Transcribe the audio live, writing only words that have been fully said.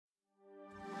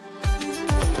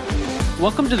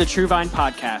Welcome to the True Vine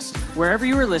Podcast. Wherever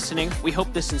you are listening, we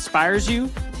hope this inspires you,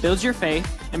 builds your faith,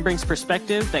 and brings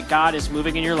perspective that God is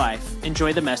moving in your life.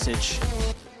 Enjoy the message.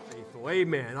 Faithful.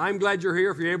 Amen. I'm glad you're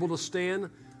here. If you're able to stand,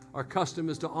 our custom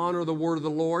is to honor the word of the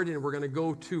Lord, and we're going to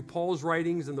go to Paul's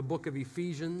writings in the book of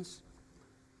Ephesians.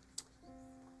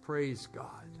 Praise God.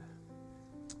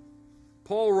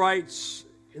 Paul writes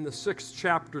in the 6th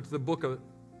chapter to the book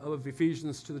of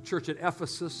Ephesians to the church at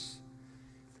Ephesus.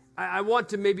 I want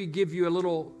to maybe give you a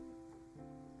little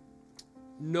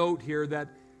note here that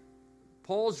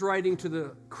Paul's writing to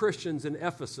the Christians in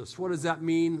Ephesus. What does that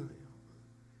mean?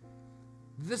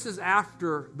 This is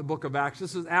after the book of Acts.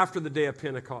 This is after the day of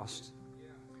Pentecost.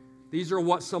 These are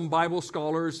what some Bible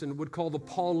scholars would call the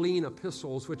Pauline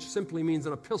epistles, which simply means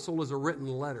an epistle is a written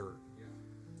letter.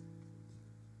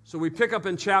 So we pick up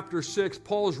in chapter 6,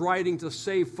 Paul's writing to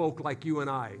saved folk like you and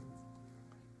I.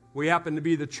 We happen to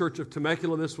be the church of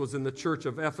Temecula. This was in the church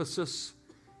of Ephesus.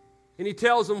 And he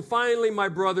tells them, finally, my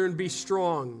brethren, be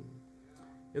strong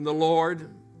in the Lord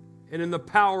and in the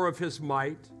power of his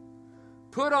might.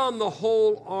 Put on the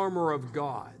whole armor of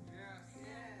God,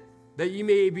 that ye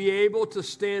may be able to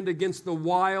stand against the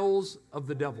wiles of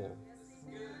the devil.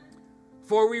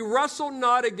 For we wrestle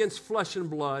not against flesh and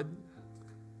blood,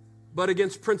 but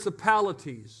against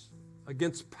principalities,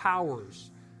 against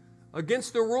powers,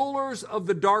 against the rulers of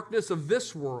the darkness of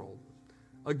this world,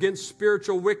 against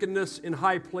spiritual wickedness in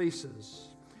high places.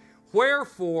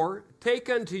 Wherefore, take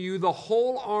unto you the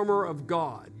whole armor of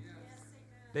God,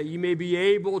 that ye may be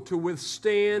able to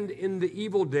withstand in the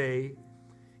evil day,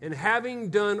 and having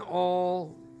done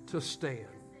all, to stand.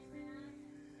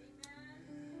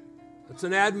 It's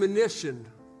an admonition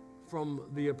from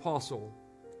the apostle.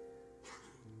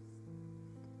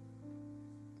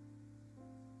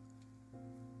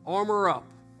 Armor up.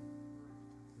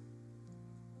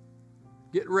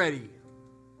 Get ready.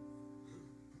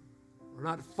 We're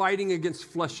not fighting against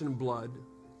flesh and blood.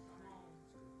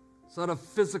 It's not a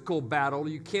physical battle.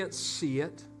 You can't see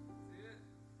it.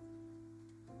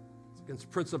 It's against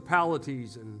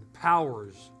principalities and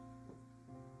powers.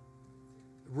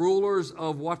 Rulers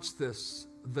of, watch this,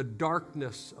 the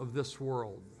darkness of this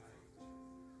world.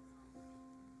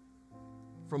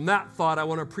 From that thought, I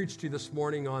want to preach to you this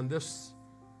morning on this.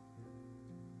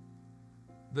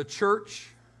 The church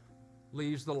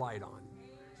leaves the light on.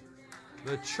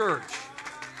 The church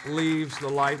leaves the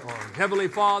light on. Heavenly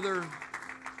Father,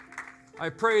 I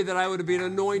pray that I would be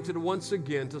anointed once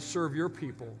again to serve your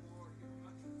people.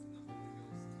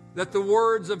 That the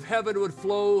words of heaven would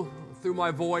flow through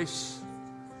my voice.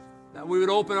 That we would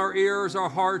open our ears, our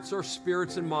hearts, our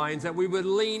spirits and minds. That we would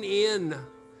lean in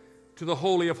to the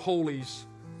Holy of Holies.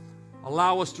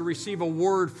 Allow us to receive a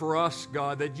word for us,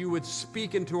 God, that you would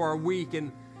speak into our week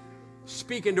and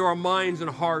speak into our minds and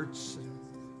hearts.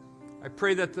 I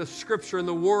pray that the scripture and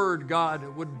the word, God,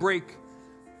 would break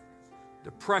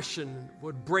depression,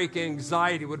 would break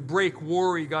anxiety, would break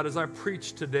worry, God, as I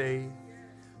preach today.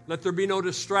 Let there be no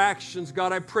distractions,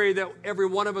 God. I pray that every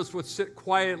one of us would sit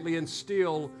quietly and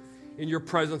still in your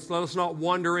presence. Let us not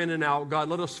wander in and out, God.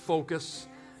 Let us focus.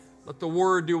 Let the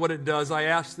word do what it does. I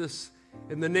ask this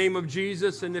in the name of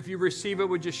Jesus, and if you receive it,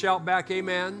 would you shout back,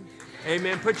 amen?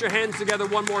 Amen. Put your hands together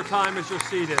one more time as you're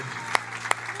seated.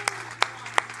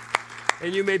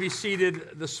 And you may be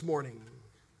seated this morning.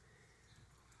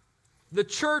 The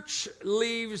church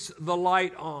leaves the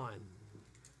light on.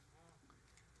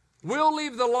 We'll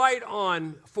leave the light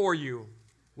on for you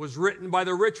was written by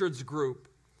the Richards Group.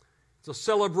 It's a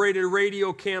celebrated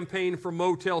radio campaign for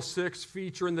Motel 6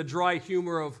 featuring the dry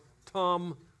humor of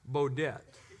Tom Bodett.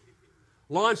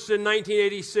 Launched in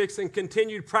 1986 and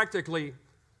continued practically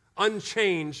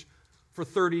unchanged for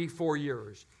 34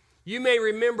 years. You may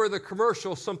remember the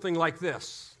commercial something like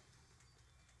this.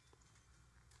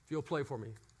 If you'll play for me.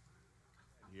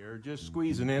 You're just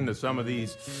squeezing into some of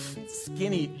these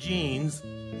skinny jeans.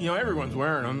 You know, everyone's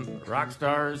wearing them. Rock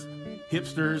stars,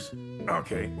 hipsters.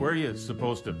 Okay, where are you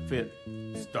supposed to fit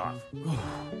stuff?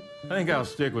 I think I'll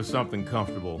stick with something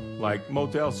comfortable, like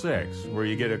Motel 6, where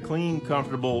you get a clean,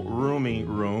 comfortable, roomy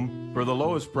room for the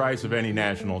lowest price of any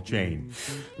national chain.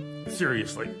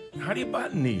 Seriously, how do you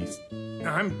button these?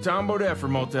 I'm Tom Bodett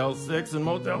from Motel 6 and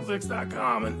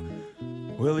Motel6.com,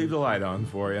 and we'll leave the light on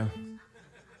for you.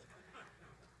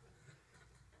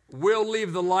 We'll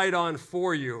leave the light on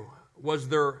for you was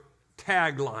their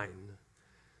tagline.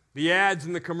 The ads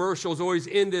and the commercials always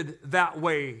ended that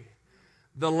way.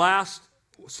 The last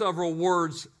several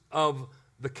words of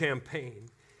the campaign.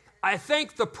 I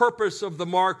think the purpose of the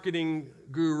marketing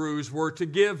gurus were to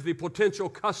give the potential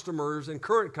customers and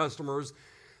current customers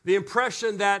the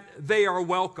impression that they are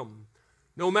welcome,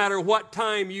 No matter what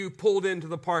time you pulled into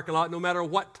the parking lot, no matter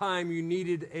what time you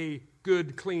needed a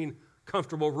good, clean,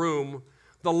 comfortable room,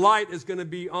 the light is going to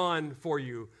be on for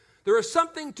you. There is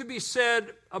something to be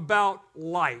said about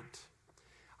light.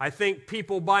 I think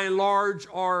people, by and large,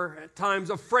 are at times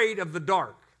afraid of the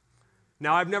dark.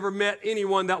 Now, I've never met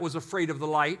anyone that was afraid of the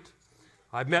light.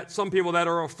 I've met some people that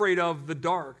are afraid of the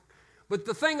dark. But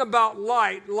the thing about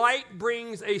light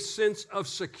brings a sense of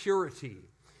security.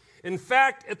 In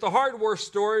fact, at the hardware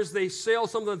stores, they sell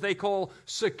something that they call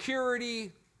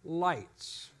security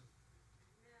lights.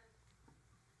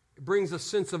 It brings a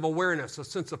sense of awareness, a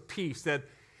sense of peace, that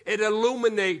it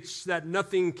illuminates that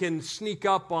nothing can sneak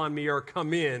up on me or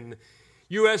come in.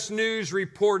 U.S. News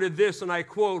reported this, and I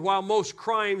quote, "While most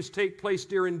crimes take place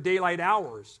during daylight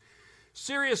hours,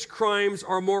 serious crimes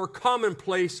are more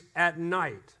commonplace at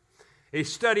night. A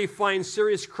study finds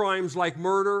serious crimes like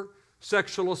murder,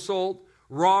 sexual assault,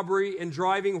 robbery, and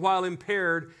driving while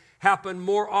impaired happen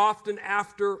more often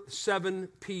after 7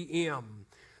 p.m.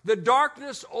 The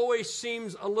darkness always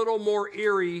seems a little more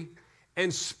eerie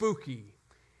and spooky.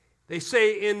 They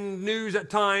say in news at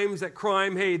times that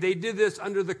crime, hey, they did this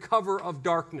under the cover of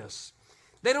darkness.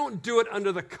 They don't do it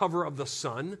under the cover of the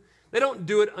sun. They don't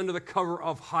do it under the cover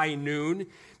of high noon,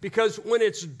 because when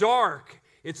it's dark,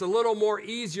 it's a little more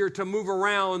easier to move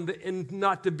around and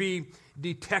not to be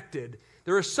detected.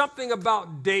 There is something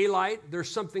about daylight. There's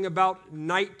something about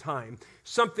nighttime.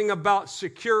 Something about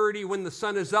security when the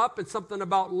sun is up, and something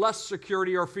about less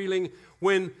security or feeling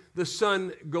when the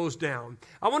sun goes down.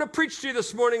 I want to preach to you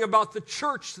this morning about the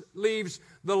church leaves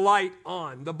the light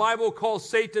on. The Bible calls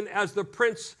Satan as the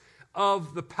prince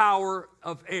of the power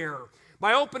of air.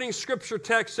 My opening scripture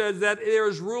text says that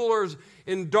there's rulers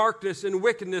in darkness and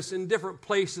wickedness in different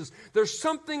places. There's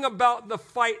something about the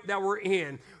fight that we're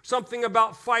in, something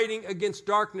about fighting against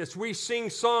darkness. We sing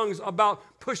songs about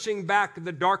pushing back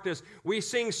the darkness. We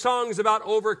sing songs about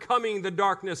overcoming the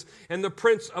darkness and the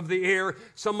prince of the air.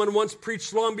 Someone once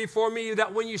preached long before me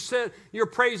that when you set your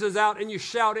praises out and you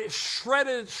shout, it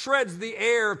shreds the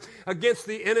air against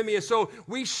the enemy. And so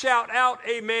we shout out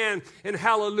amen and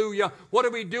hallelujah. What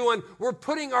are we doing? We're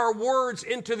putting our words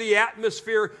into the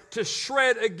atmosphere to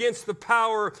shred against the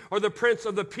power or the prince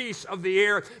of the peace of the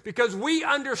air, because we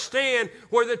understand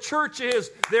where the church is,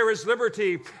 there is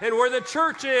liberty. And where the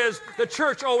church is, the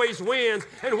church always wins.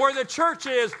 And where the church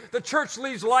is, the church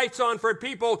leaves lights on for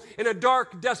people in a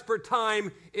dark, desperate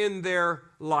time in their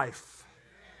life.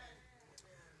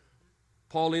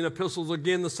 Pauline epistles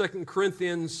again, the 2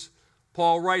 Corinthians,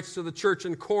 Paul writes to the church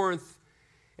in Corinth,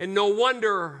 "And no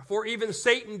wonder, for even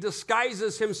Satan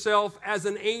disguises himself as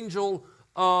an angel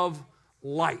of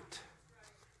light."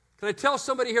 Can I tell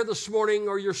somebody here this morning,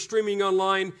 or you're streaming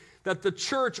online, that the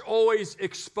church always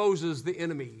exposes the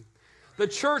enemy. The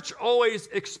church always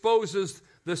exposes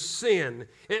the sin.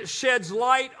 It sheds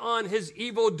light on his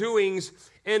evil doings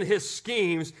and his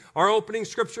schemes. Our opening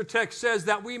scripture text says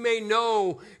that we may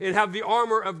know and have the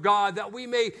armor of God, that we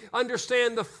may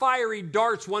understand the fiery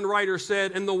darts, one writer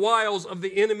said, and the wiles of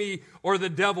the enemy or the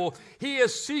devil. He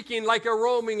is seeking like a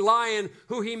roaming lion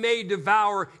who he may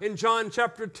devour. In John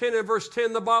chapter 10 and verse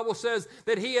 10, the Bible says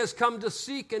that he has come to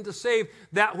seek and to save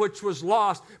that which was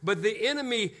lost. But the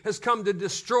enemy has come to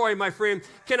destroy, my friend.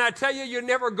 Can I tell you, you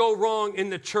never go wrong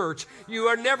in the church. You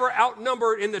are never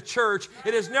outnumbered in the church.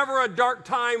 It is never a dark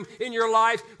time in your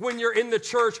life when you're in the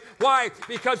church. Why?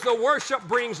 Because the worship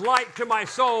brings light to my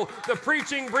soul. The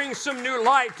preaching brings some new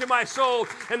light to my soul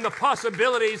and the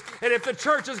possibilities. And if the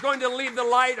church is going to leave the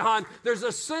light on, there's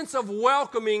a sense of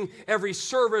welcoming every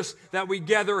service that we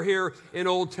gather here in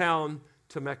Old Town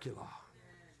Temecula.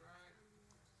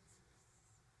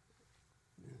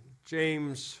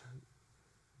 James,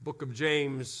 book of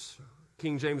James,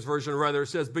 King James Version rather,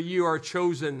 says, "But you are a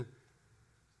chosen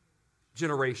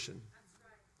generation,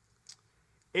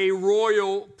 a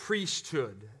royal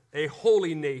priesthood, a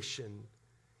holy nation,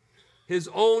 his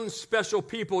own special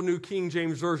people," New King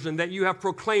James Version, "that you have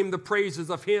proclaimed the praises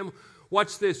of him,"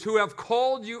 watch this, "who have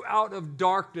called you out of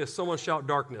darkness," someone shout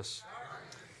darkness,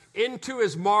 "into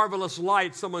his marvelous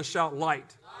light," someone shout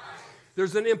light.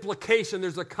 There's an implication,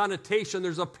 there's a connotation,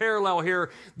 there's a parallel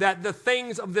here that the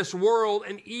things of this world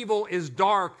and evil is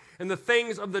dark, and the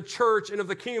things of the church and of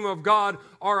the kingdom of God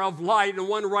are of light. And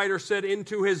one writer said,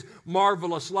 "into his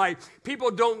marvelous light."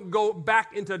 People don't go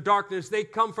back into darkness. They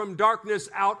come from darkness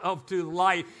out of to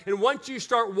light. And once you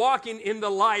start walking in the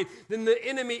light, then the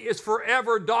enemy is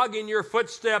forever dogging your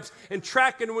footsteps and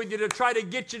tracking with you to try to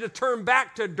get you to turn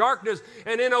back to darkness.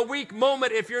 And in a weak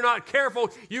moment, if you're not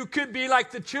careful, you could be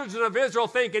like the children of Israel Israel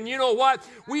thinking, you know what?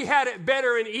 We had it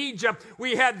better in Egypt.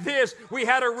 We had this. We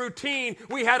had a routine.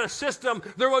 We had a system.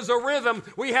 There was a rhythm.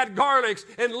 We had garlics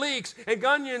and leeks and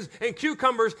onions and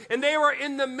cucumbers, and they were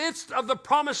in the midst of the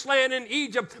promised land in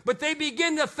Egypt. But they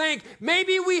begin to think,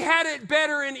 maybe we had it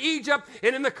better in Egypt.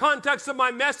 And in the context of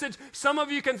my message, some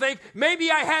of you can think, maybe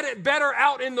I had it better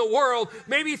out in the world.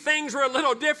 Maybe things were a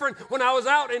little different when I was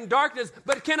out in darkness.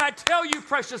 But can I tell you,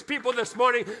 precious people, this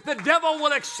morning, the devil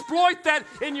will exploit that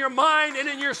in your mind and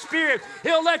in your spirit.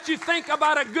 He'll let you think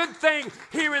about a good thing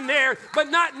here and there,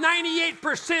 but not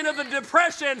 98% of the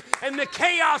depression and the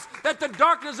chaos that the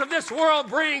darkness of this world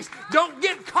brings. Don't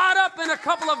get caught up in a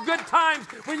couple of good times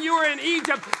when you were in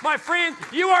Egypt. My friend,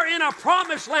 you are in a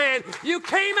promised land. You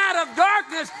came out of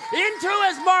darkness into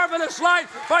his marvelous light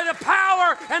by the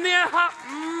power and the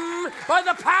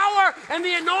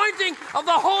anointing of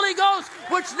the Holy Ghost,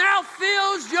 which now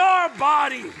fills your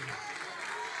body.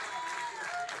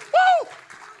 Woo!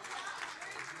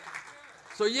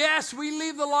 So yes, we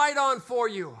leave the light on for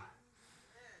you.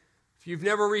 If you've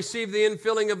never received the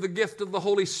infilling of the gift of the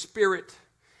Holy Spirit,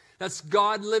 that's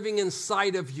God living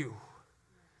inside of you.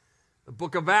 The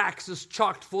book of Acts is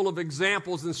chock full of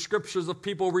examples and scriptures of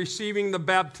people receiving the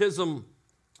baptism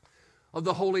of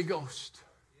the Holy Ghost.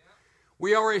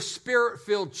 We are a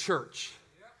Spirit-filled church.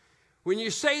 When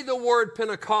you say the word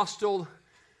Pentecostal,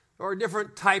 there are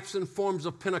different types and forms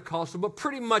of Pentecostal, but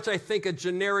pretty much I think a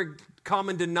generic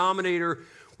common denominator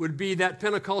would be that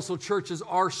Pentecostal churches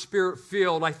are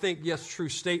Spirit-filled. I think, yes, true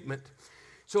statement.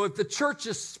 So if the church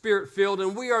is Spirit-filled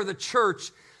and we are the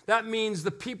church, that means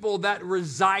the people that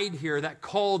reside here, that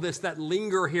call this, that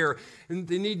linger here, and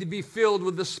they need to be filled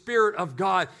with the Spirit of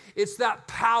God. It's that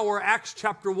power. Acts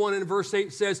chapter 1 and verse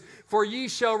 8 says, "For ye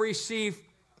shall receive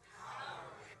power.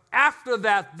 After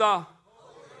that the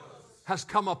has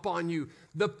come upon you."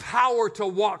 The power to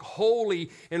walk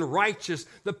holy and righteous,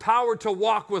 the power to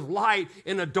walk with light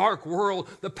in a dark world,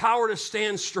 the power to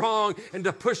stand strong and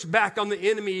to push back on the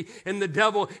enemy and the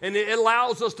devil. And it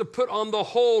allows us to put on the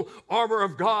whole armor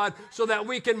of God so that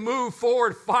we can move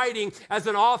forward fighting as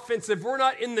an offensive. We're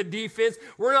not in the defense.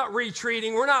 We're not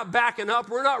retreating. We're not backing up.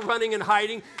 We're not running and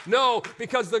hiding. No,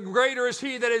 because the greater is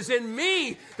he that is in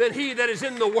me than he that is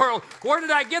in the world. Where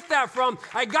did I get that from?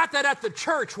 I got that at the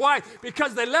church. Why?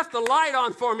 Because they left the light on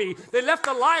for me. They left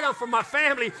the light on for my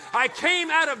family. I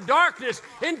came out of darkness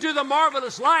into the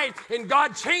marvelous light, and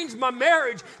God changed my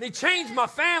marriage, and he changed my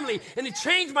family, and he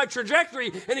changed my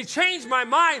trajectory, and he changed my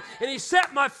mind, and he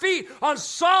set my feet on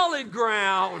solid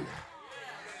ground.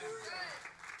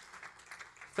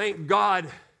 Thank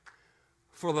God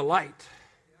for the light.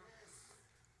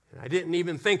 And I didn't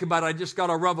even think about it. I just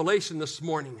got a revelation this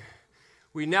morning.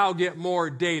 We now get more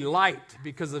daylight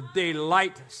because of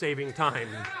daylight saving time.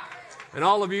 And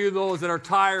all of you, those that are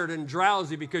tired and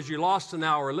drowsy because you lost an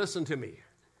hour, listen to me.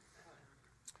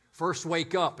 First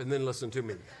wake up and then listen to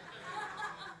me.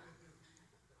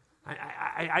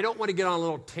 I don't want to get on a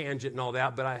little tangent and all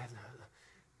that, but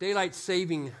daylight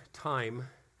saving time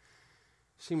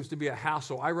seems to be a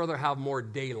hassle. I'd rather have more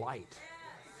daylight.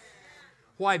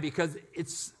 Why? Because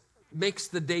it makes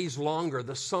the days longer.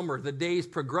 The summer, the days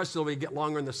progressively get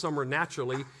longer in the summer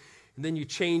naturally. And then you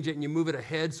change it and you move it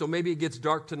ahead. So maybe it gets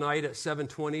dark tonight at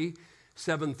 7:20,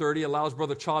 7:30. Allows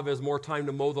Brother Chavez more time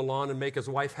to mow the lawn and make his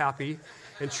wife happy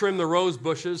and trim the rose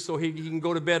bushes so he can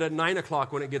go to bed at 9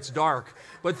 o'clock when it gets dark.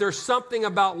 But there's something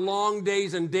about long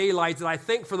days and daylights that I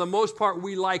think for the most part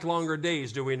we like longer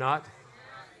days, do we not?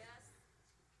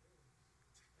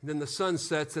 And then the sun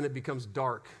sets and it becomes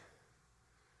dark.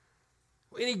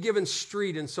 Any given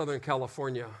street in Southern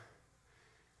California,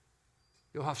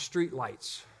 you'll have street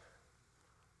lights,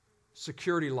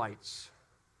 security lights,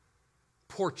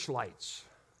 porch lights,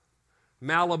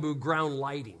 Malibu ground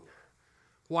lighting.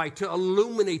 Why? To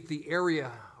illuminate the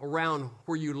area around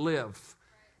where you live.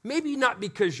 Maybe not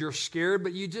because you're scared,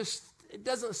 but it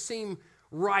doesn't seem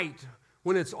right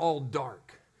when it's all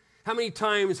dark. How many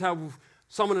times have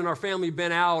someone in our family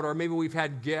been out, or maybe we've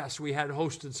had guests. We had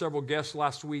hosted several guests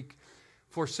last week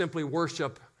for Simply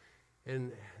Worship,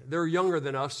 and they're younger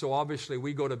than us, so obviously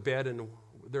we go to bed and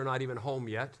they're not even home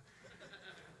yet.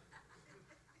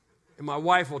 And my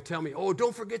wife will tell me, "Oh,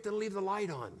 don't forget to leave the light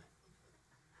on."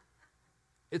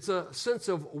 It's a sense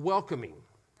of welcoming.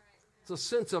 It's a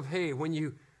sense of, hey, when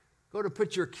you go to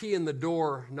put your key in the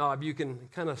door knob, you can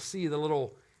kind of see the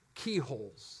little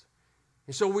keyholes.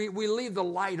 And so we leave the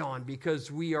light on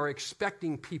because we are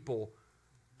expecting people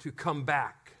to come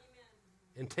back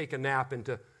and take a nap and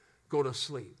to go to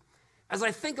sleep. As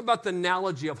I think about the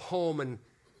analogy of home and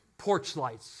porch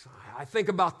lights, I think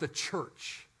about the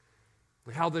church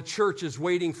and how the church is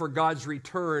waiting for God's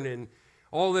return, and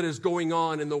all that is going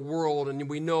on in the world, and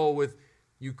we know with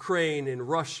Ukraine and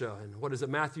Russia, and what is it,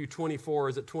 Matthew 24,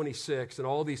 is it 26, and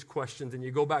all these questions, and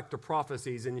you go back to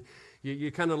prophecies, and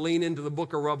you kind of lean into the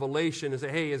book of Revelation and say,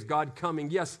 hey, is God coming?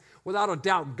 Yes, without a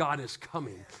doubt, God is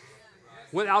coming.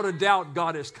 Without a doubt,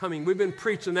 God is coming. We've been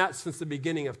preaching that since the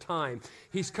beginning of time.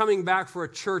 He's coming back for a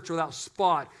church without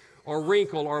spot or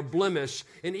wrinkle or blemish,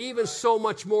 and even so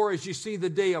much more as you see the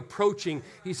day approaching.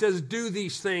 He says, do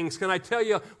these things. Can I tell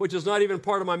you, which is not even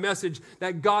part of my message,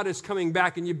 that God is coming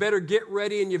back, and you better get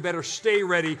ready and you better stay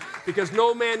ready, because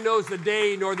no man knows the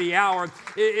day nor the hour.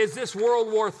 Is this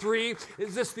World War III?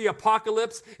 Is this the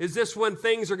apocalypse? Is this when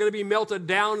things are going to be melted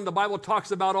down? And the Bible talks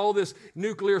about all this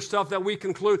nuclear stuff that we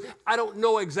conclude. I don't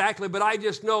know exactly, but I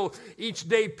just know each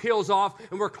day peels off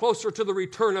and we're closer to the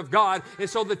return of God. And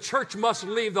so the church must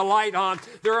leave the light on.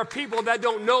 There are people that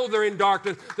don't know they're in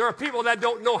darkness. There are people that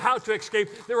don't know how to escape.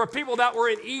 There are people that were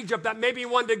in Egypt that maybe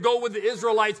wanted to go with the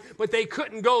Israelites, but they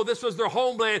couldn't go. This was their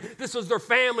homeland. This was their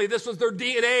family. This was their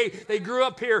DNA. They grew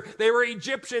up here. They were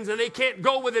Egyptians, and they can't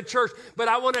go with the church. But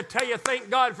I want to tell you, thank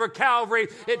God for Calvary.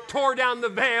 It tore down the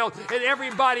veil, and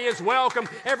everybody is welcome.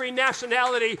 Every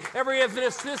nationality, every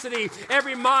ethnicity,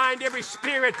 every mind, every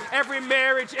spirit, every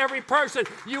marriage, every person.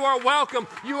 You are welcome.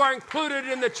 You are included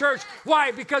in the church.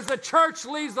 Why? Because the church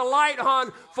leaves the light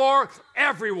on for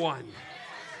everyone.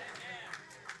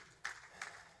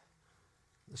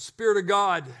 The Spirit of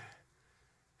God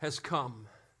has come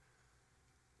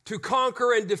to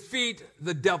conquer and defeat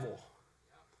the devil,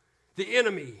 the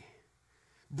enemy,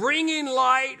 bringing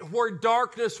light where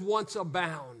darkness once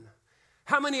abound.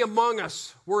 How many among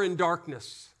us were in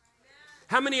darkness?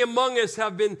 How many among us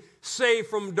have been saved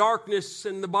from darkness?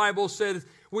 And the Bible says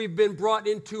we've been brought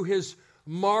into His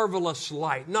marvelous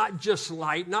light, not just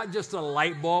a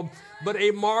light bulb, but a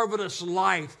marvelous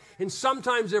light. And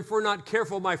sometimes if we're not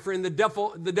careful, my friend, the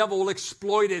devil will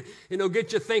exploit it, and he'll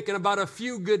get you thinking about a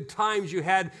few good times you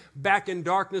had back in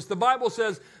darkness. The Bible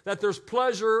says that there's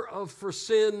pleasure for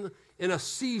sin in a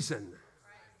season.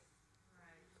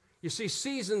 You see,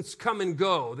 seasons come and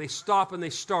go. They stop and they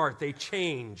start. They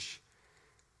change.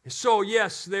 So,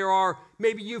 yes,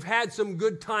 maybe you've had some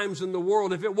good times in the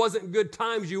world. If it wasn't good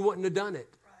times, you wouldn't have done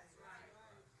it.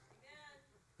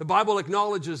 The Bible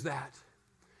acknowledges that.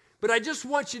 But I just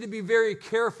want you to be very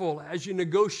careful as you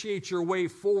negotiate your way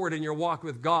forward in your walk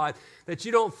with God, that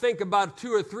you don't think about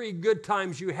 2 or 3 good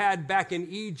times you had back in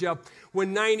Egypt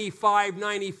when 95,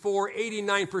 94,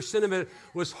 89% of it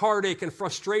was heartache and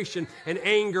frustration and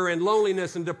anger and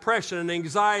loneliness and depression and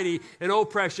anxiety and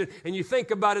oppression. And you think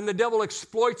about it, and the devil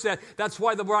exploits that. That's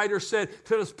why the writer said,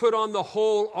 let us put on the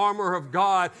whole armor of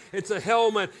God. It's a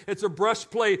helmet, it's a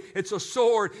breastplate, it's a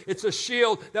sword, it's a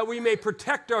shield, that we may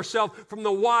protect ourselves from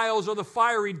the wiles or the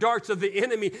fiery darts of the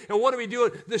enemy. And what are we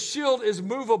doing? The shield is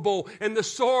movable, and the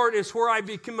sword is where I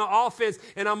become an offense,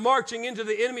 and I'm marching into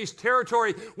the enemy's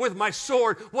territory with my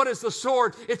sword. What is the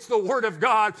sword? It's the Word of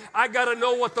God. I got to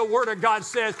know what the Word of God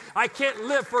says. I can't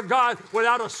live for God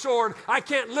without a sword. I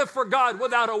can't live for God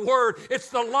without a word. It's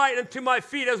the light unto my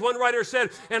feet, as one writer said,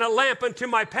 and a lamp unto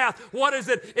my path. What is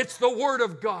it? It's the Word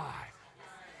of God.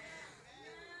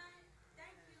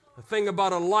 The thing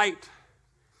about a light,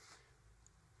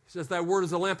 he says, thy word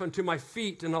is a lamp unto my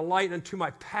feet and a light unto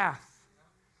my path.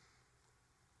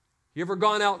 You ever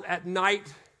gone out at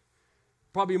night,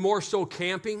 probably more so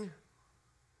camping, and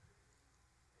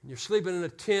you're sleeping in a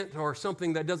tent or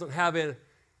something that doesn't have an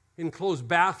enclosed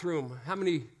bathroom? How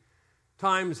many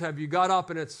times have you got up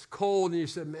and it's cold and you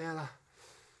said, man,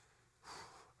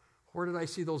 where did I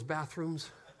see those bathrooms?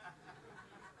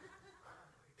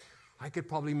 I could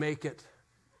probably make it.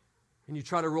 And you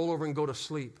try to roll over and go to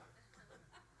sleep.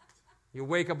 You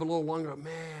wake up a little longer,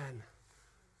 man,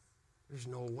 there's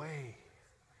no way.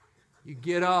 You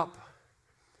get up.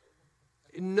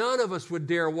 None of us would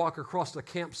dare walk across the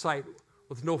campsite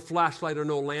with no flashlight or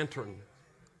no lantern.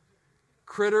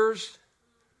 Critters,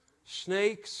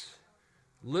 snakes,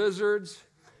 lizards,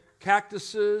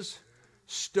 cactuses,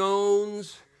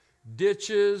 stones,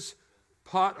 ditches,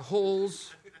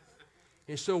 potholes.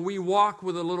 And so we walk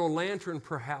with a little lantern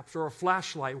perhaps, or a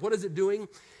flashlight. What is it doing?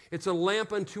 It's a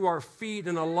lamp unto our feet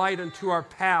and a light unto our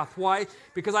path. Why?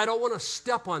 Because I don't want to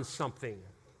step on something.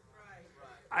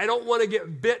 I don't want to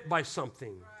get bit by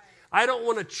something. I don't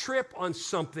want to trip on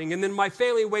something. And then my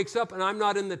family wakes up and I'm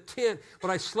not in the tent,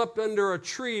 but I slept under a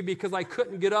tree because I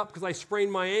couldn't get up because I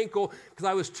sprained my ankle because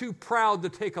I was too proud to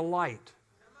take a light.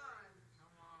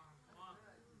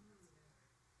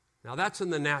 Now that's in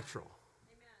the natural.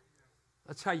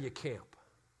 That's how you camp.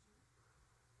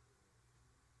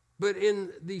 But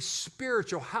in the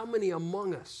spiritual, how many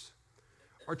among us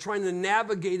are trying to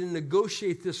navigate and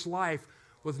negotiate this life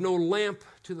with no lamp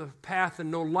to the path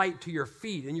and no light to your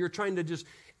feet, and you're trying to just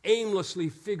aimlessly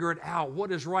figure it out.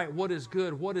 What is right? What is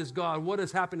good? What is God? What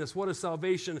is happiness? What is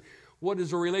salvation? What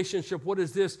is a relationship? What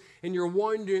is this? And you're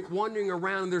wandering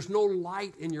around, and there's no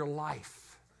light in your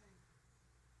life.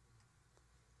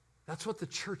 That's what the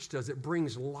church does. It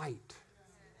brings light.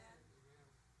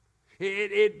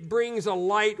 It brings a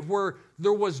light where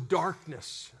there was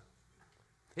darkness.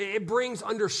 It brings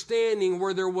understanding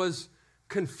where there was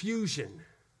confusion.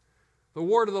 The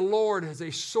word of the Lord is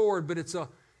a sword, but it's a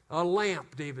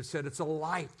lamp, David said. It's a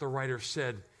light, the writer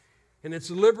said. And it's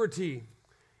liberty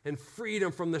and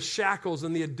freedom from the shackles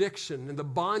and the addiction and the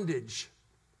bondage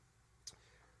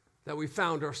that we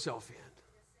found ourselves in.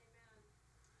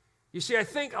 You see, I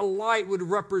think a light would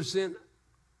represent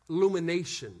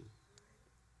illumination.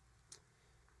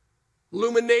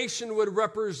 Illumination would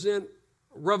represent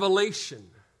revelation.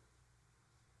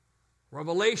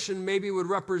 Revelation maybe would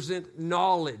represent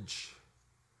knowledge.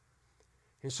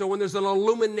 And so when there's an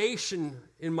illumination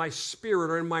in my spirit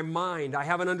or in my mind, I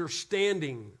have an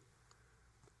understanding.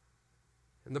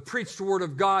 And the preached word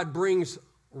of God brings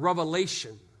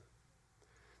revelation.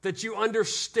 That you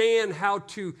understand how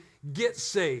to get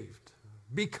saved.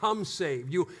 Become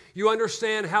saved. You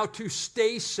understand how to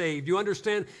stay saved. You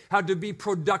understand how to be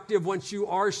productive once you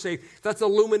are saved. That's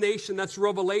illumination. That's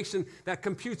revelation that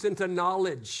computes into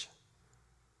knowledge.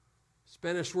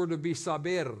 Spanish word would be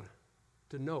saber,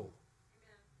 to know.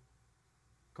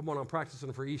 Come on, I'm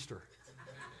practicing for Easter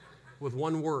with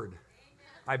one word.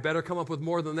 I better come up with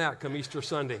more than that come Easter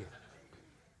Sunday.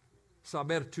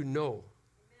 Saber, to know.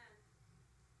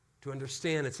 To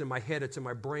understand. It's in my head. It's in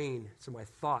my brain. It's in my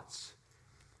thoughts.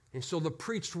 And so the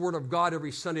preached word of God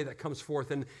every Sunday that comes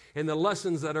forth and the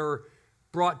lessons that are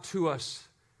brought to us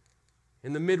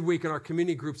in the midweek in our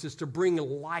community groups is to bring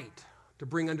light, to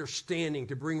bring understanding,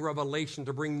 to bring revelation,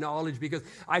 to bring knowledge, because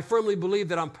I firmly believe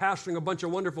that I'm pastoring a bunch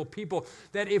of wonderful people,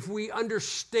 that if we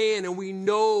understand and we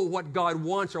know what God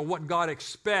wants or what God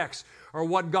expects or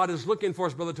what God is looking for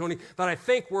us, Brother Tony, that I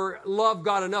think we're love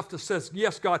God enough to say,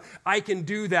 yes, God, I can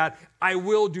do that. I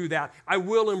will do that. I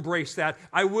will embrace that.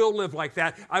 I will live like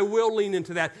that. I will lean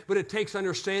into that. But it takes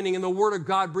understanding, and the Word of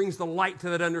God brings the light to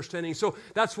that understanding. So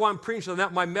that's why I'm preaching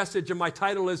that. My message and my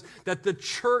title is that the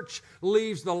church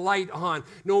leaves the light on.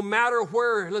 No matter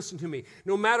where, listen to me,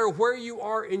 no matter where you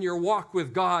are in your walk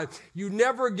with God, you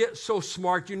never get so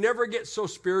smart, you never get so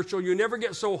spiritual, you never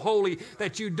get so holy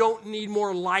that you don't need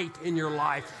more light in your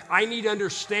life. I need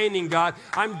understanding, God.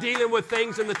 I'm dealing with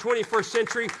things in the 21st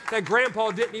century that Grandpa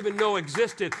didn't even know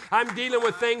existed. I'm dealing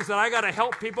with things that I got to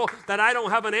help people that I don't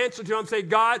have an answer to. I'm saying,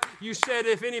 God, you said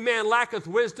if any man lacketh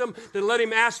wisdom, then let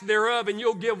him ask thereof, and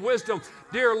you'll give wisdom.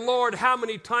 Dear Lord, how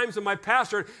many times in my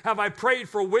pastorate have I prayed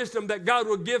for wisdom that God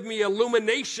will give me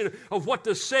illumination of what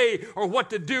to say or what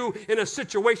to do in a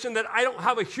situation that I don't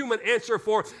have a human answer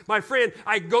for? My friend,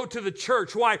 I go to the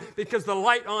church. Why? Because the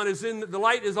light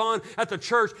is on at the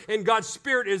church, and God's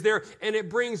Spirit is there, and it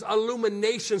brings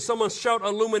illumination. Someone shout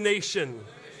illumination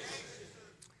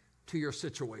to your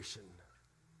situation.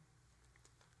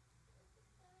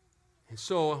 And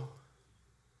so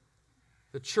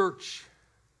the church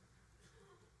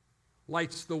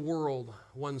lights the world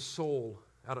one soul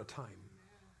at a time.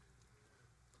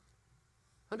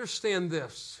 Understand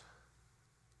this,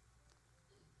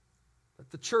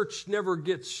 that the church never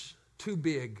gets too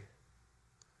big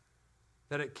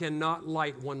that it cannot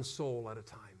light one soul at a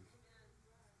time.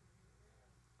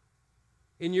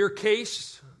 In your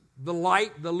case, the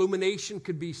light, the illumination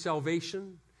could be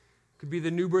salvation, could be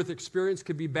the new birth experience,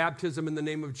 could be baptism in the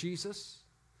name of Jesus.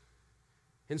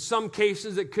 In some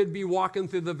cases, it could be walking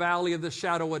through the valley of the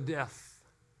shadow of death,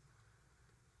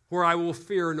 where I will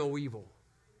fear no evil.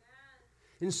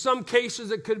 In some cases,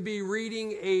 it could be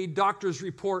reading a doctor's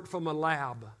report from a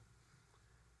lab.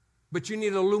 But you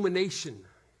need illumination.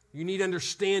 You need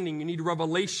understanding. You need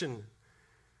revelation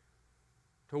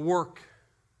to work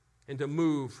and to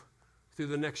move through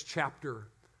the next chapter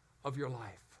of your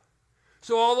life.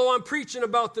 So although I'm preaching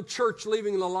about the church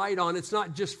leaving the light on, it's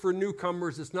not just for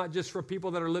newcomers. It's not just for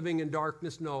people that are living in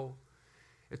darkness. No.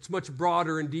 It's much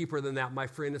broader and deeper than that, my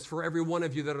friend. It's for every one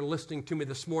of you that are listening to me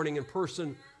this morning in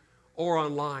person or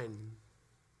online.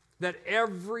 That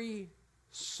every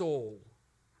soul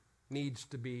needs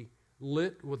to be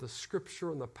lit with the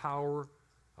Scripture and the power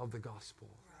of the gospel.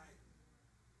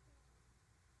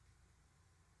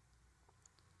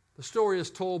 The story is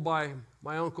told by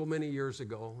my uncle many years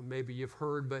ago. Maybe you've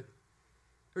heard, but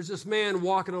there's this man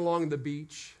walking along the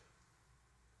beach,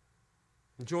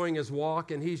 enjoying his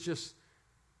walk, and these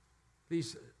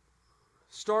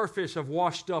starfish have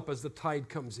washed up as the tide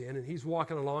comes in, and he's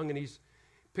walking along, and he's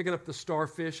picking up the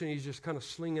starfish, and he's just kind of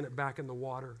slinging it back in the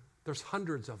water. There's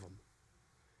hundreds of them.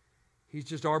 He's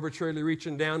just arbitrarily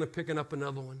reaching down and picking up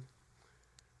another one,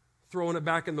 throwing it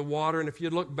back in the water. And if you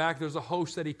look back, there's a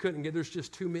host that he couldn't get. There's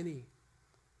just too many.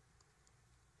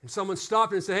 And someone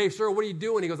stopped him and said, "Hey, sir, what are you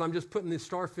doing?" He goes, "I'm just putting these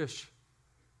starfish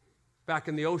back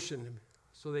in the ocean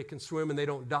so they can swim and they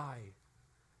don't die."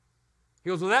 He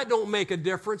goes, "Well, that don't make a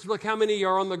difference. Look how many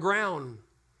are on the ground.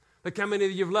 Look how many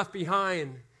you've left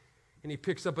behind." And he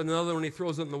picks up another one, he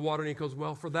throws it in the water, and he goes,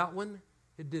 "Well, for that one,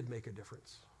 it did make a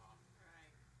difference."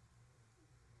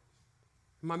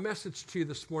 My message to you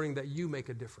this morning, that you make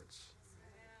a difference.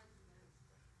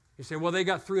 You say, "Well, they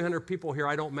got 300 people here.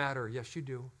 I don't matter." Yes, you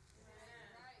do.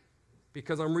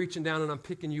 Because I'm reaching down and I'm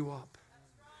picking you up.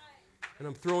 And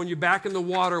I'm throwing you back in the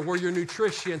water where you're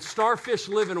nutritious. Starfish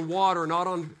live in water, not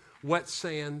on wet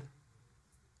sand.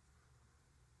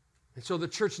 And so the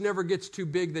church never gets too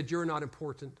big that you're not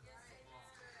important.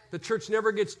 The church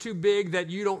never gets too big that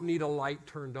you don't need a light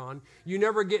turned on. You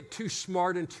never get too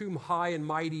smart and too high and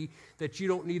mighty that you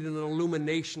don't need an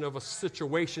illumination of a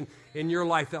situation in your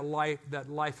life that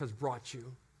life has brought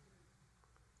you.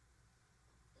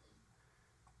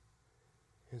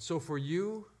 And so for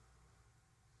you,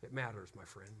 it matters, my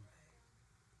friend.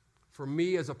 For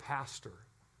me as a pastor,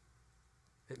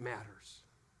 it matters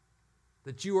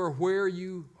that you are where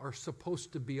you are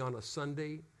supposed to be on a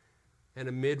Sunday and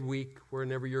a midweek,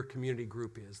 wherever your community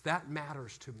group is. That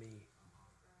matters to me.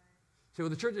 See, well,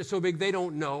 the church is so big, they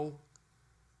don't know.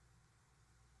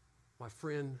 My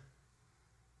friend,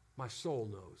 my soul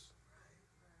knows.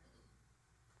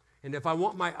 And if I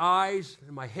want my eyes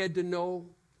and my head to know,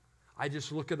 I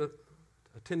just look at an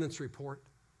attendance report.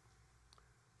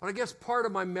 But I guess part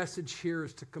of my message here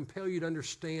is to compel you to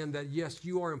understand that, yes,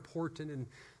 you are important, and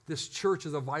this church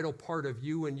is a vital part of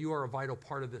you, and you are a vital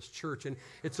part of this church. And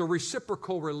it's a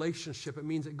reciprocal relationship. It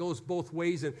means it goes both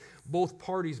ways, and both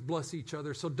parties bless each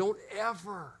other. So don't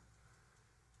ever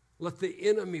let the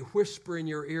enemy whisper in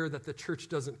your ear that the church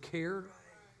doesn't care,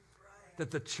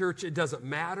 that the church, it doesn't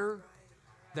matter,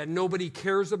 that nobody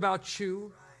cares about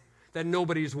you, that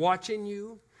nobody's watching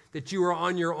you, that you are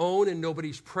on your own and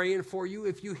nobody's praying for you.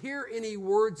 If you hear any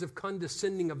words of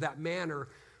condescending of that manner,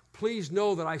 please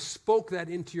know that I spoke that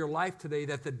into your life today,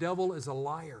 that the devil is a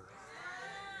liar.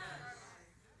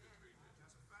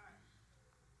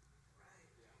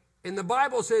 And the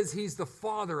Bible says he's the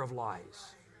father of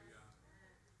lies.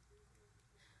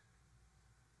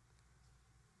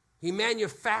 He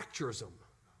manufactures them.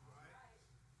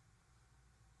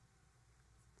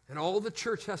 And all the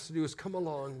church has to do is come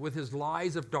along with his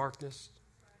lies of darkness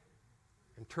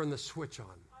and turn the switch on.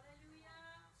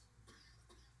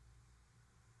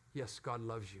 Yes, God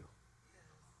loves you.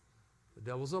 The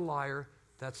devil's a liar.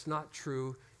 That's not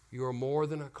true. You are more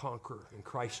than a conqueror in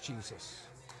Christ Jesus.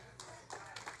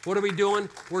 What are we doing?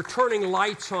 We're turning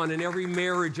lights on in every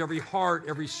marriage, every heart,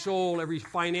 every soul, every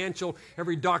financial,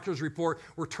 every doctor's report.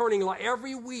 We're turning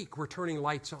every week we're turning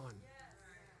lights on.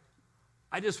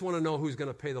 I just want to know who's going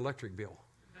to pay the electric bill.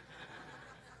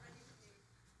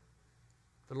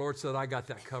 The Lord said, I got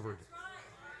that covered.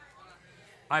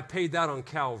 I paid that on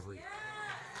Calvary.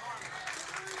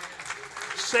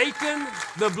 Satan,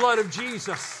 the blood of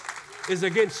Jesus is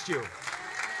against you.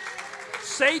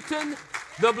 Satan,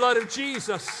 the blood of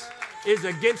Jesus is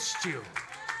against you.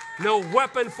 No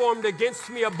weapon formed against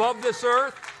me above this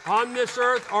earth, on this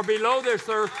earth, or below this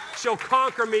earth shall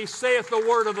conquer me, saith the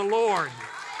word of the Lord.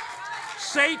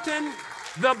 Satan,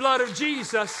 the blood of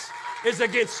Jesus is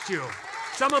against you.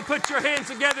 Someone put your hands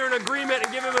together in agreement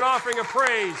and give him an offering of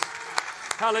praise.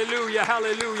 Hallelujah,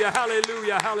 hallelujah,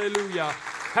 hallelujah, hallelujah,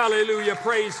 hallelujah.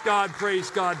 Praise God, praise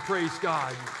God, praise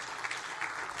God.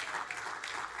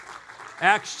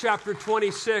 Acts chapter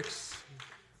 26,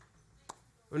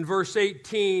 in verse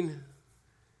 18,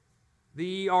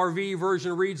 the ERV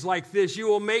version reads like this: you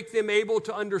will make them able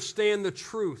to understand the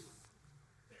truth.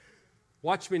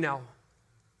 Watch me now.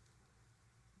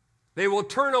 They will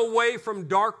turn away from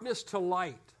darkness to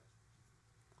light.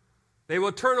 They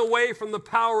will turn away from the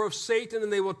power of Satan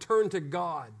and they will turn to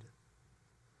God.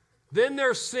 Then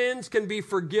their sins can be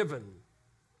forgiven.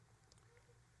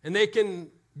 And they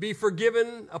can be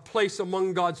forgiven a place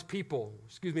among God's people.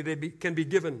 Can be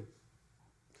given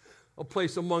a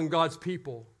place among God's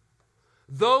people.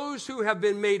 Those who have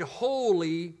been made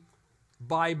holy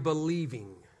by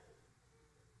believing.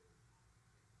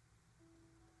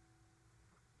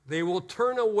 They will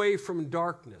turn away from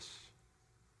darkness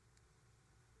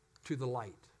to the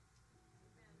light.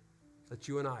 That's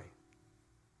you and I.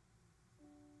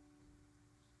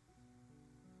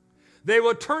 They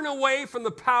will turn away from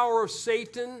the power of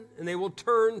Satan and they will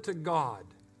turn to God.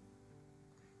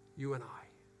 you and I.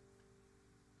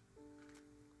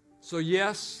 So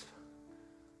yes,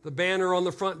 the banner on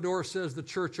the front door says the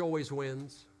church always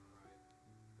wins.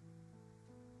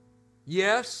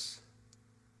 Yes,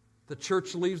 the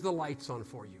church leaves the lights on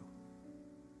for you.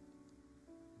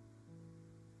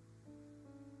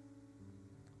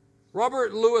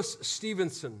 Robert Louis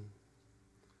Stevenson,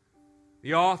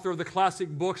 the author of the classic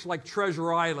books like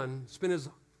Treasure Island, spent his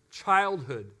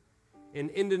childhood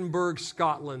in Edinburgh,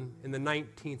 Scotland in the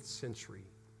 19th century.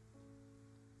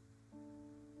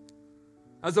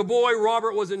 As a boy,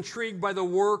 Robert was intrigued by the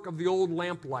work of the old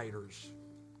lamplighters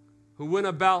who went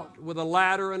about with a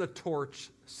ladder and a torch,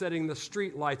 setting the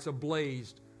street lights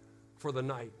ablaze for the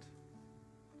night.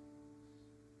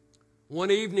 One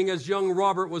evening, as young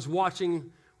Robert was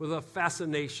watching with a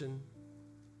fascination,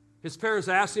 his parents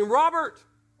asked him, "Robert,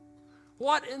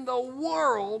 what in the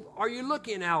world are you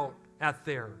looking out at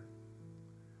there?"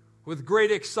 With great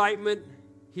excitement,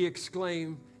 he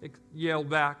yelled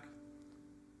back,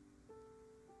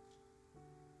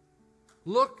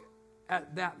 "Look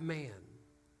at that man.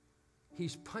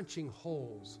 He's punching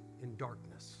holes in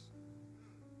darkness."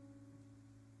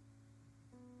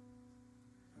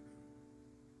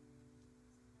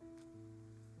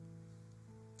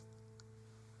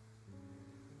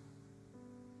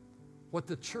 What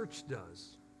the church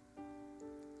does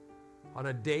on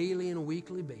a daily and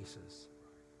weekly basis,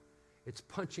 it's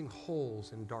punching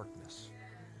holes in darkness.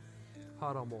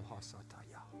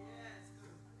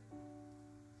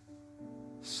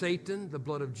 Satan, the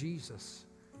blood of Jesus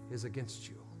is against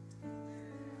you.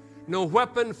 No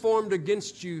weapon formed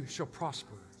against you shall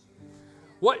prosper.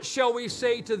 What shall we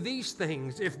say to these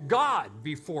things? If God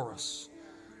be for us,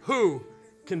 who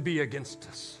can be against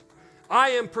us?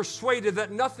 I am persuaded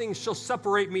that nothing shall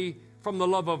separate me from the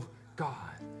love of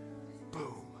God.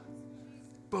 Boom,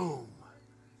 boom,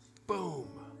 boom,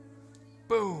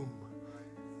 boom,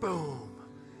 boom.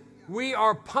 We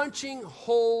are punching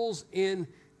holes in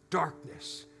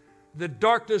darkness. The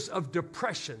darkness of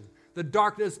depression, the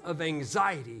darkness of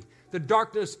anxiety, the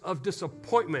darkness of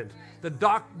disappointment, the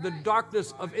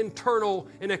darkness of internal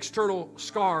and external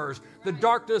scars, the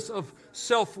darkness of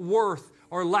self-worth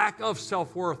or lack of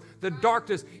self-worth, the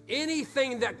darkness,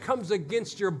 anything that comes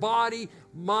against your body,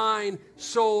 mind,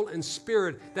 soul, and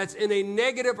spirit that's in a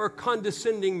negative or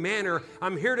condescending manner.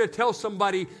 I'm here to tell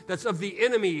somebody that's of the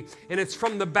enemy, and it's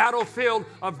from the battlefield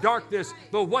of darkness.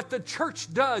 But what the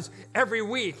church does every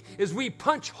week is we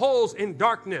punch holes in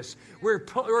darkness.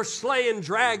 We're slaying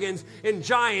dragons and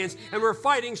giants, and we're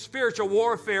fighting spiritual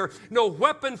warfare. No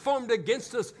weapon formed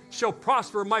against us shall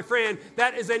prosper, my friend.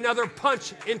 That is another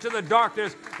punch into the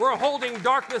darkness. We're holding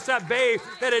darkness at bay,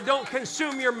 that it don't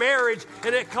consume your marriage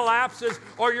and it collapses,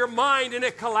 or your mind and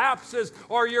it collapses,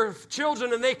 or your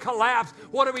children and they collapse.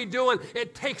 What are we doing?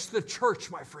 It takes the church,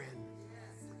 my friend.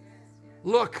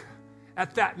 Look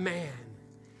at that man.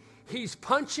 He's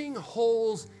punching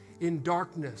holes in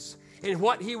darkness. And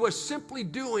what he was simply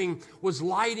doing was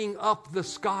lighting up the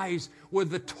skies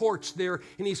with the torch there,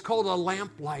 and he's called a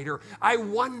lamplighter. I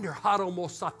wonder how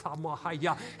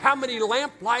many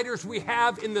lamplighters we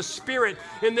have in the Spirit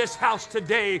in this house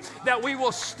today, that we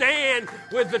will stand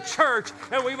with the church,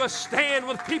 and we will stand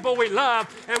with people we love,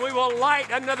 and we will light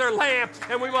another lamp,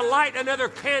 and we will light another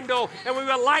candle, and we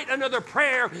will light another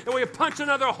prayer, and we will punch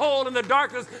another hole in the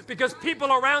darkness, because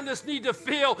people around us need to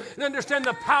feel and understand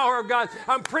the power of God.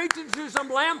 I'm preaching to some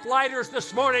lamplighters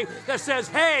this morning that says,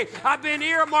 hey, I've been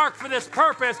earmarked for this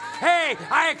purpose. Hey,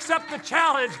 I accept the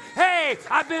challenge. Hey,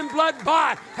 I've been blood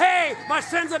bought. Hey, my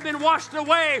sins have been washed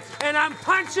away, and I'm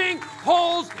punching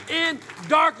holes in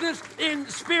darkness in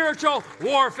spiritual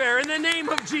warfare in the name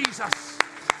of Jesus.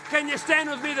 Can you stand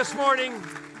with me this morning?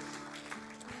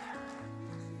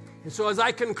 And so as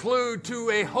I conclude, to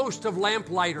a host of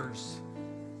lamplighters,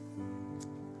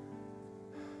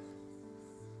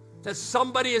 that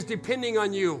somebody is depending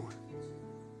on you.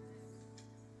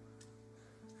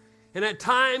 And at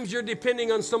times you're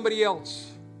depending on somebody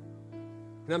else.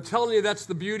 And I'm telling you, that's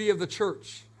the beauty of the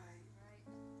church.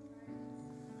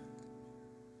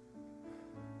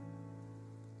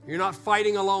 You're not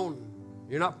fighting alone.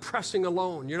 You're not pressing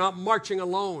alone. You're not marching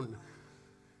alone.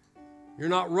 You're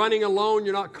not running alone.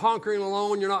 You're not conquering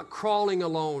alone. You're not crawling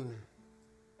alone.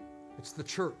 It's the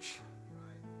church.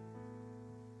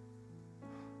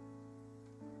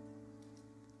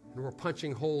 And we're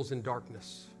punching holes in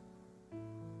darkness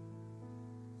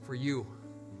for you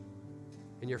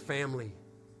and your family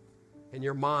and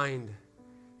your mind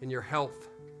and your health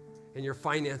and your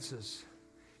finances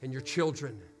and your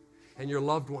children and your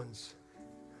loved ones.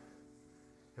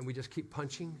 And we just keep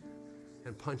punching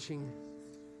and punching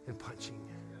and punching.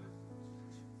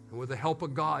 And with the help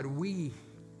of God,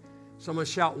 someone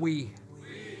shout, we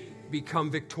become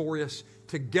victorious.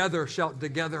 Together, shout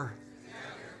together.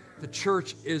 The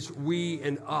church is we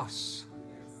and us.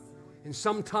 And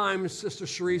sometimes, Sister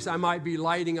Sharice, I might be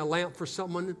lighting a lamp for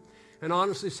someone. And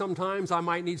honestly, sometimes I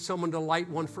might need someone to light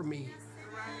one for me.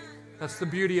 That's the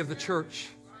beauty of the church.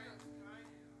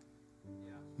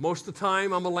 Most of the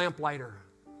time, I'm a lamp lighter.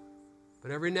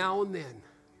 But every now and then,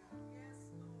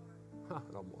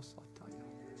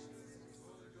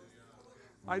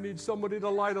 I need somebody to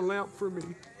light a lamp for me.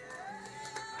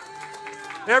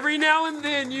 Every now and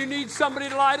then, you need somebody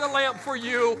to light a lamp for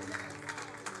you.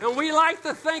 And we like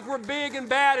to think we're big and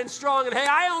bad and strong. And hey,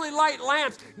 I only light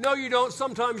lamps. No, you don't.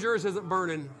 Sometimes yours isn't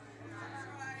burning.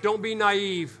 Don't be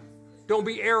naive. Don't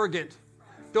be arrogant.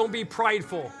 Don't be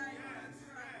prideful.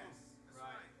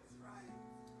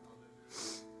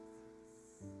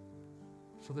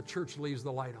 So the church leaves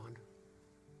the light on.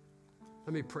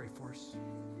 Let me pray for us.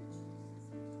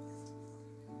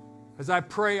 As I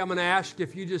pray, I'm going to ask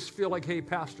if you just feel like, hey,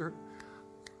 Pastor,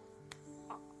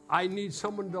 I need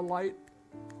someone to light.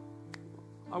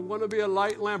 I want to be a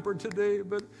light lamper today,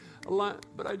 but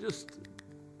I just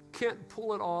can't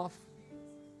pull it off.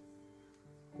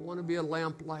 I want to be a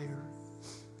lamp lighter.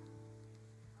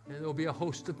 And there'll be a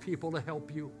host of people to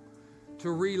help you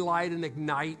to relight and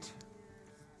ignite.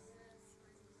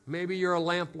 Maybe you're a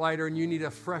lamp lighter and you need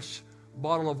a fresh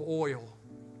bottle of oil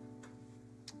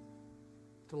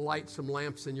to light some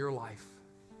lamps in your life.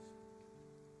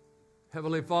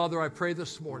 Heavenly Father, I pray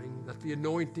this morning that the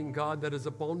anointing, God, that is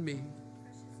upon me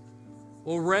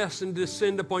will rest and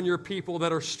descend upon your people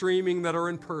that are streaming, that are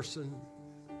in person.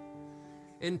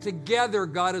 And together,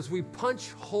 God, as we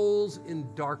punch holes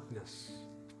in darkness,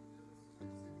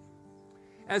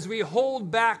 as we hold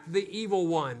back the evil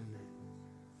one,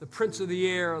 the prince of the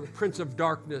air, the prince of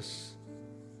darkness,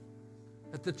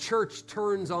 that the church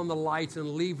turns on the lights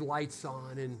and leave lights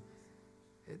on, and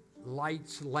it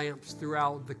lights lamps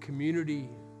throughout the community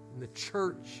and the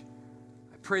church.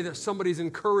 I pray that somebody's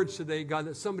encouraged today, God,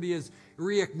 that somebody is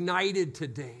reignited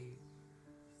today.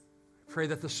 I pray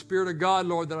that the Spirit of God,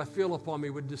 Lord, that I feel upon me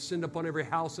would descend upon every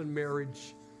house and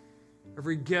marriage,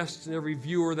 every guest and every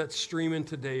viewer that's streaming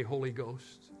today, Holy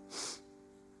Ghost.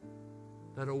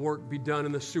 That a work be done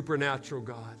in the supernatural,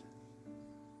 God.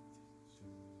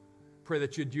 Pray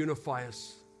that you'd unify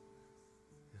us.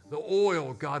 The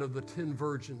oil, God, of the 10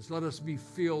 virgins. Let us be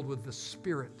filled with the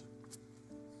Spirit.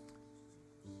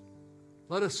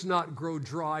 Let us not grow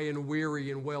dry and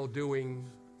weary in well-doing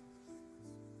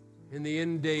in the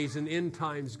end days and end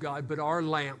times, God, but our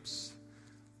lamps,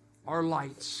 our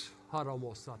lights,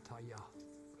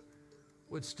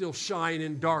 would still shine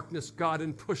in darkness, God,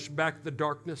 and push back the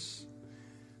darkness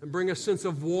and bring a sense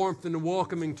of warmth and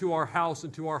welcoming to our house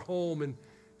and to our home and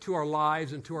to our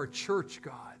lives and to our church,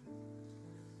 God.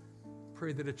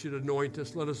 Pray that it should anoint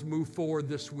us. Let us move forward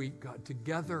this week, God,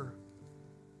 together.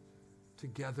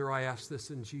 Together, I ask this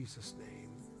in Jesus'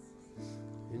 name.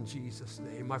 In Jesus'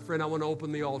 name. My friend, I want to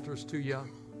open the altars to you.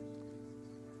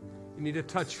 You need a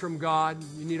touch from God.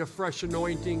 You need a fresh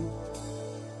anointing.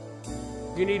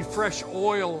 You need fresh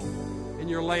oil in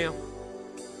your lamp.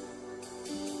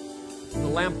 The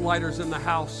lamp lighters in the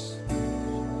house.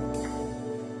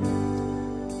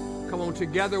 Come on,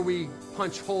 together we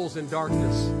punch holes in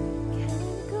darkness.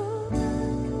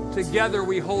 Together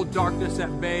we hold darkness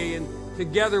at bay, and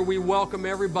together we welcome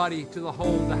everybody to the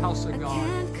home, the house of God. I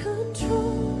can't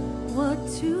control what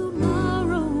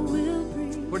tomorrow will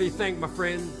bring. What do you think, my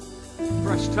friend?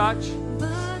 Fresh touch? But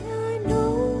I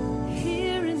know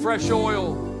here in Fresh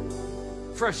oil?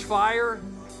 Fresh fire?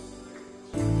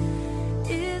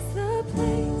 is the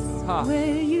place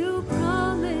where you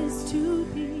promised to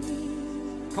be.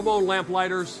 Come on, lamp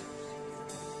lighters.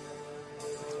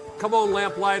 Come on,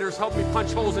 lamp lighters. Help me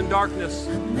punch holes in darkness.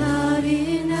 Not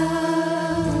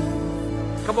enough.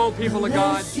 Come on, people of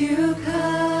God. Unless you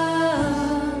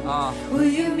come, will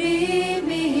you meet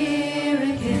me here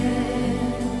again?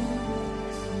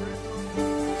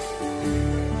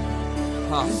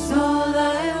 Cause all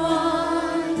I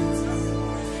want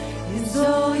is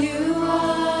all you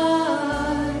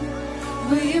are.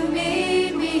 Will you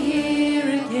meet me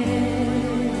here again?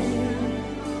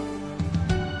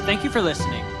 Thank you for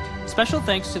listening. Special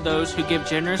thanks to those who give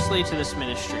generously to this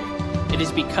ministry. It is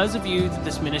because of you that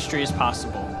this ministry is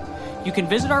possible. You can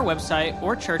visit our website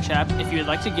or church app if you would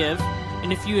like to give.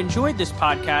 And if you enjoyed this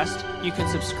podcast, you can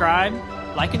subscribe,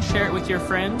 like and share it with your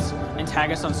friends, and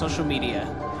tag us on social media.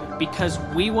 Because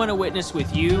we want to witness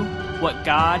with you what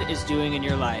God is doing in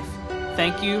your life.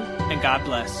 Thank you, and God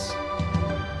bless.